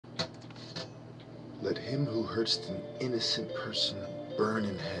Let him who hurts an innocent person burn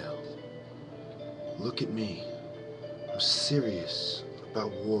in hell. Look at me. I'm serious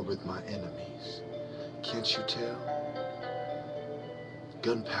about war with my enemies. Can't you tell?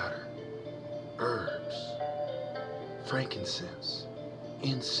 Gunpowder, herbs, frankincense,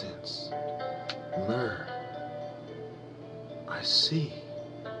 incense, myrrh. I see.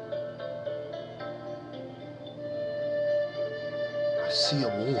 I see a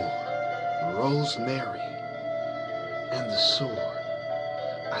war, rosemary, and the sword.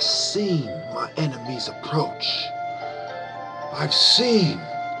 I've seen my enemies approach. I've seen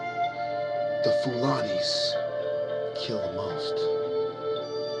the Fulanis kill the most.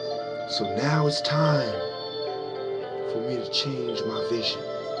 So now it's time for me to change my vision,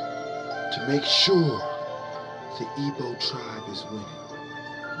 to make sure the Igbo tribe is winning.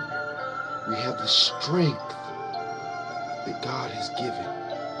 We have the strength that God has given,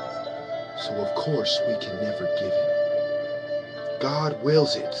 so of course we can never give it. God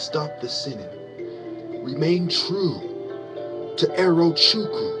wills it. Stop the sinning. Remain true to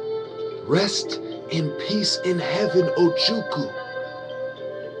Erochukwu. Rest in peace in heaven, Ojukwu.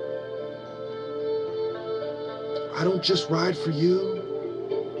 I don't just ride for you.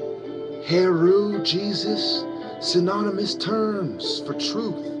 Heru, Jesus, synonymous terms for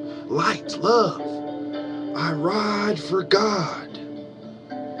truth, light, love. I ride for God.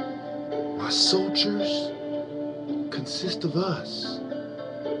 My soldiers consist of us.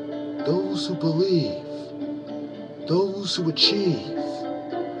 Those who believe, those who achieve.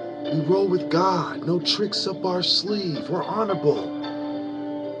 We roll with God, no tricks up our sleeve. We're honorable,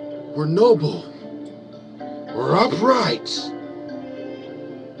 we're noble, we're upright.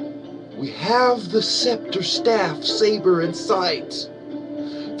 We have the scepter, staff, saber, and sight.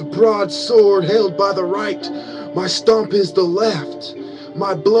 The broadsword held by the right. My stomp is the left.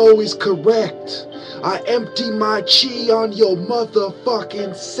 My blow is correct. I empty my chi on your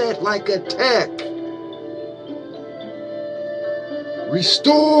motherfucking set like a tech.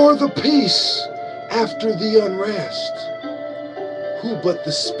 Restore the peace after the unrest. Who but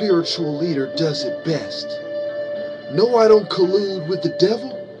the spiritual leader does it best? No, I don't collude with the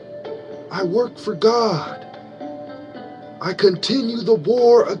devil. I work for God. I continue the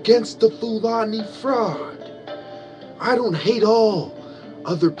war against the Fulani fraud. I don't hate all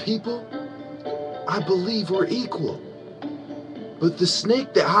other people. I believe we're equal. But the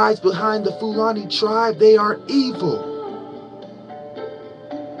snake that hides behind the Fulani tribe, they are evil.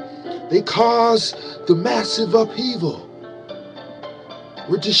 They cause the massive upheaval.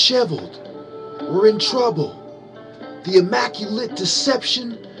 We're disheveled. We're in trouble. The immaculate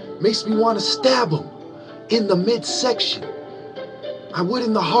deception makes me want to stab them in the midsection. I would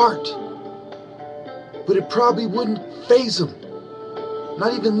in the heart, but it probably wouldn't faze them,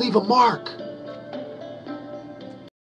 not even leave a mark.